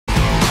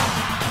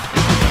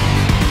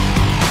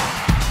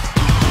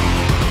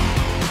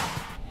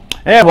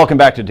And welcome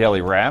back to Daily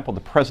Wrap. Well,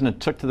 the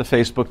president took to the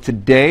Facebook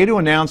today to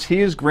announce he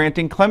is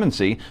granting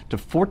clemency to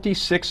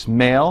 46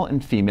 male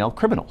and female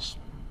criminals.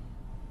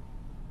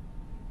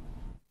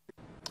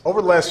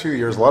 Over the last few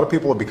years, a lot of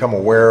people have become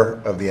aware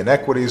of the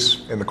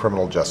inequities in the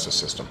criminal justice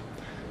system.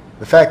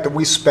 The fact that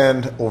we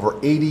spend over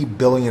 $80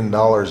 billion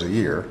a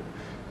year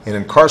in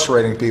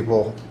incarcerating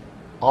people,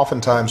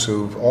 oftentimes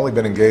who've only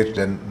been engaged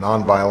in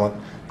nonviolent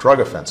drug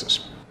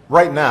offenses.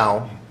 Right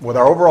now, with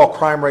our overall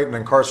crime rate and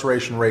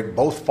incarceration rate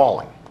both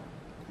falling,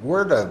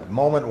 we're at a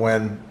moment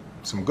when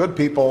some good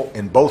people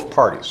in both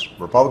parties,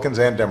 Republicans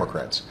and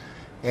Democrats,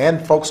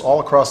 and folks all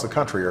across the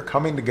country are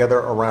coming together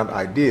around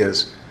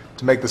ideas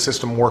to make the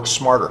system work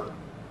smarter,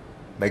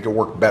 make it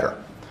work better.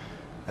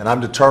 And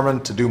I'm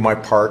determined to do my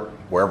part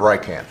wherever I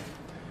can.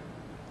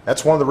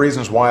 That's one of the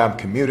reasons why I'm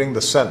commuting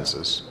the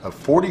sentences of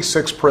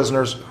 46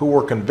 prisoners who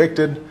were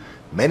convicted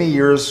many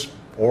years,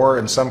 or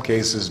in some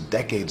cases,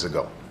 decades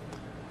ago.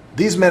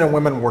 These men and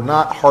women were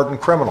not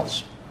hardened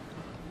criminals,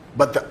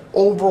 but the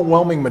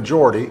overwhelming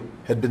majority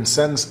had been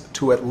sentenced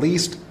to at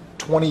least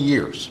 20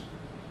 years.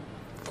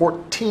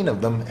 14 of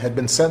them had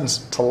been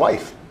sentenced to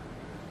life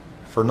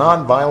for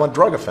nonviolent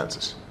drug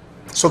offenses.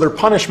 So their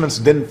punishments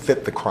didn't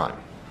fit the crime.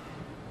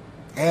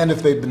 And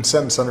if they'd been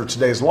sentenced under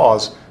today's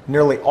laws,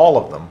 nearly all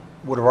of them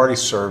would have already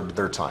served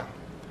their time.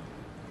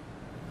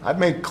 I've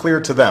made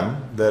clear to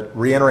them that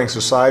re-entering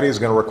society is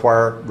going to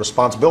require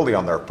responsibility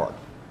on their part,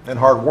 and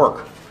hard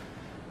work,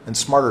 and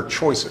smarter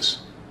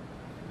choices.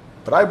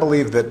 But I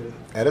believe that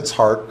at its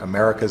heart,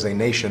 America is a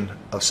nation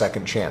of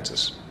second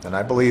chances. And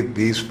I believe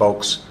these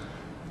folks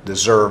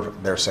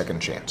deserve their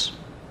second chance.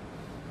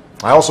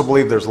 I also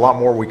believe there's a lot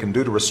more we can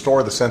do to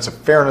restore the sense of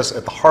fairness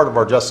at the heart of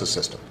our justice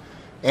system,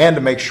 and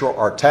to make sure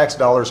our tax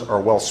dollars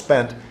are well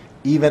spent,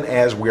 even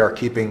as we are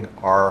keeping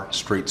our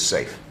streets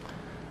safe.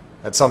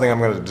 That's something I'm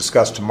going to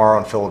discuss tomorrow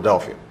in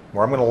Philadelphia,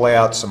 where I'm going to lay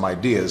out some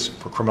ideas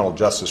for criminal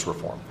justice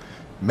reform,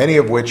 many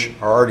of which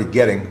are already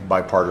getting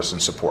bipartisan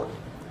support.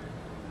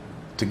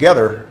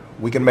 Together,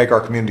 we can make our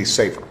communities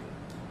safer.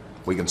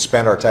 We can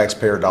spend our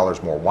taxpayer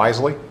dollars more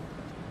wisely,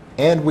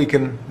 and we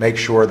can make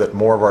sure that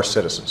more of our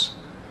citizens,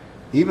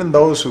 even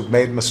those who've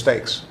made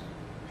mistakes,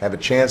 have a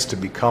chance to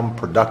become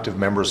productive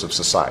members of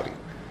society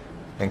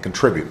and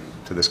contribute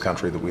to this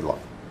country that we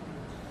love.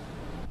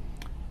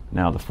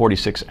 Now, the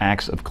 46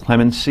 acts of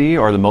clemency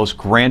are the most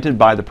granted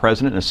by the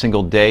president in a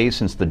single day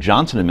since the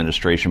Johnson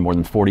administration more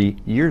than 40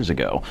 years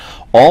ago.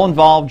 All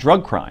involve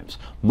drug crimes,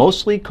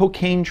 mostly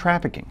cocaine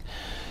trafficking.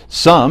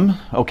 Some,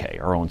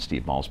 our own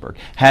Steve Malzberg,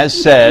 has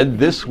said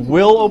this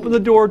will open the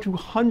door to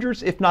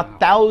hundreds, if not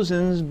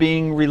thousands,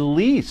 being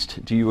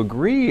released. Do you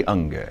agree,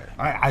 Unger?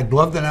 I'd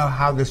love to know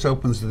how this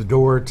opens the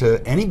door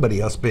to anybody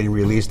else being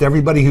released.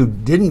 Everybody who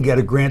didn't get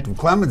a grant of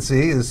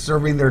clemency is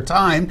serving their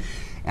time,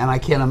 and I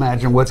can't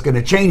imagine what's going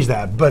to change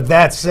that. But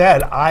that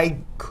said, I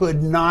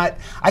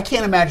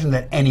can't imagine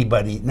that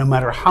anybody, no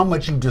matter how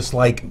much you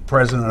dislike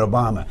President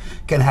Obama,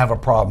 can have a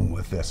problem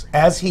with this.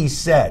 As he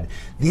said,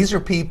 these are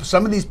people,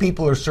 some of these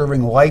people are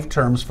serving life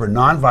terms for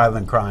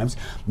nonviolent crimes.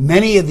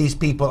 Many of these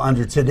people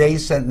under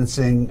today's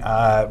sentencing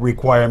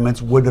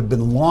requirements would have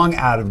been long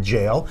out of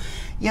jail.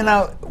 You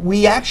know,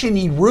 we actually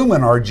need room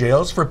in our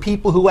jails for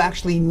people who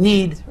actually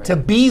need to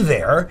be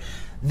there.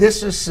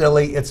 This is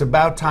silly. It's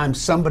about time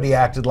somebody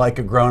acted like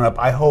a grown-up.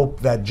 I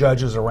hope that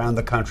judges around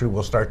the country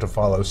will start to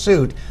follow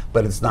suit,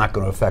 but it's not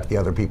going to affect the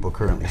other people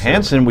currently serving.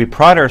 Hanson, we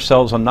pride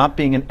ourselves on not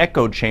being an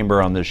echo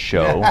chamber on this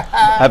show. I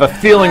have a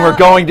feeling we're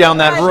going down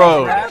that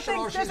road.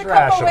 There's a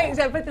couple ways,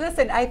 but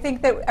listen, I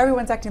think that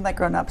everyone's acting like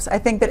grown-ups. I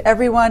think that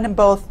everyone,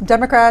 both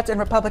Democrats and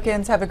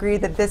Republicans, have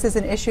agreed that this is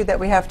an issue that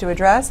we have to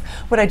address.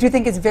 What I do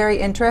think is very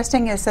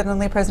interesting is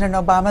suddenly President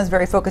Obama is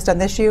very focused on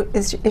this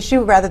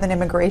issue rather than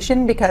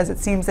immigration, because it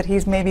seems that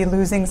he's maybe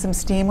losing some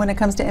steam when it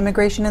comes to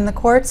immigration in the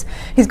courts.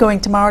 He's going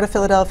tomorrow to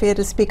Philadelphia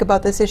to speak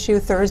about this issue.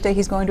 Thursday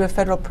he's going to a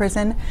federal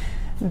prison.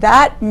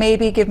 That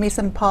maybe give me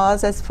some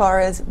pause as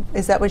far as,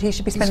 is that what he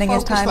should be spending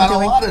his time doing? He's focused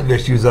on a lot of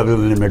issues other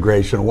than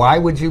immigration. Why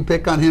would you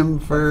pick on him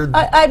for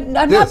I'm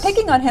not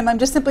picking on him. I'm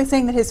just simply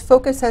saying that his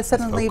focus has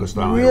suddenly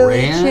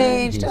really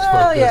changed.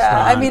 Oh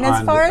yeah, I mean,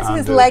 as far as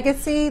his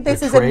legacy,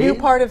 this is a new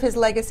part of his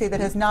legacy that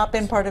has not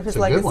been part of his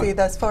legacy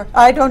thus far.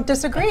 I don't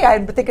disagree.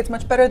 I think it's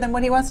much better than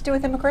what he wants to do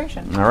with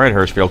immigration. All right,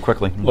 Hirschfield,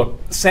 quickly. Look,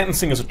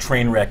 sentencing is a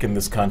train wreck in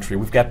this country.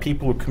 We've got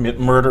people who commit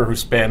murder who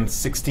spend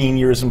 16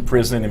 years in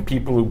prison, and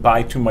people who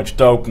buy too much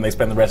dope and they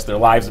spend the rest of their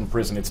lives in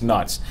prison. It's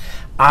nuts.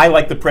 I,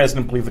 like the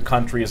president, believe the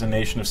country is a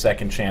nation of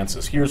second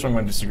chances. Here's where I'm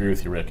going to disagree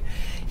with you, Rick.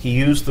 He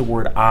used the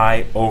word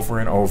I over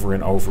and over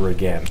and over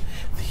again.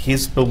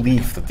 His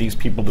belief that these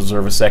people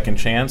deserve a second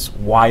chance,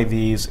 why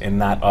these and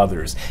not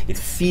others? It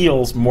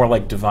feels more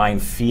like divine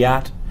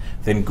fiat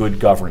than good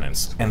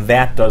governance. And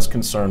that does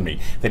concern me.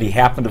 That he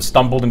happened to have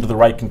stumbled into the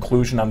right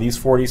conclusion on these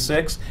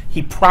 46,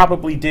 he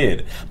probably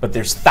did. But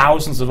there's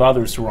thousands of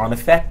others who are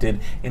unaffected,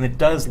 and it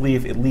does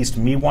leave at least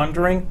me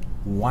wondering,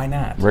 Why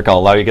not? Rick, I'll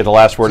allow you to get the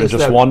last word in just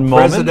that one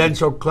moment.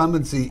 Presidential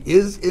clemency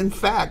is, in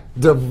fact,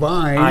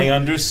 divine. I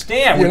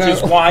understand, You which know,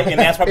 is why, and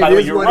that's why, by it the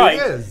way, is you're what it right.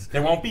 is.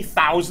 There won't be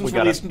thousands We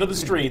gotta- released into the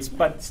streets,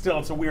 but still,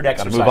 it's a weird Got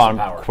to exercise move of on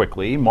power.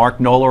 quickly. Mark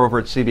Knoller over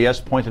at CBS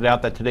pointed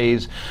out that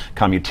today's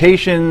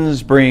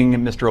commutations bring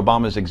Mr.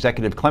 Obama's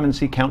executive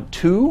clemency count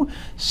to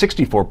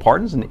 64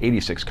 pardons and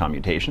 86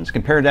 commutations.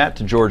 Compare that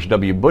to George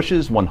W.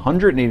 Bush's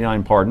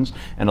 189 pardons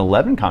and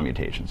 11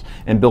 commutations,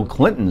 and Bill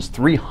Clinton's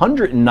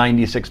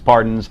 396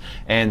 pardons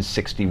and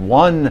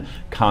 61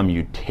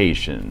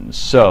 commutations.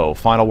 So,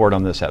 final word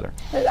on this, Heather.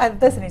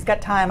 Listen, he's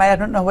got time. I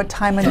don't know what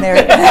time in there.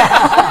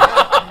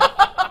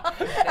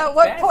 At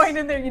what point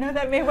in there,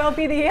 that may well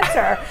be the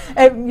answer.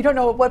 You don't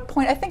know at what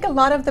point. I think a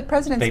lot of the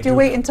presidents do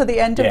wait until the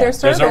end of their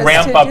service. There's a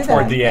ramp up to do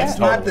toward that. the end. It's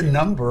not the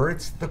number,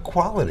 it's the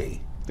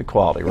quality. The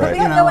quality, right? We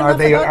don't know Are enough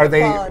they about the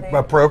they quality.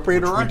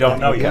 appropriate or We aren't don't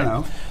they? know You yet.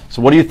 know.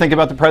 So what do you think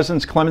about the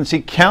president's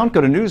clemency count?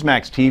 Go to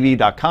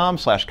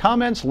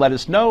newsmaxtv.com/comments. Let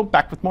us know.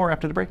 Back with more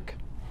after the break.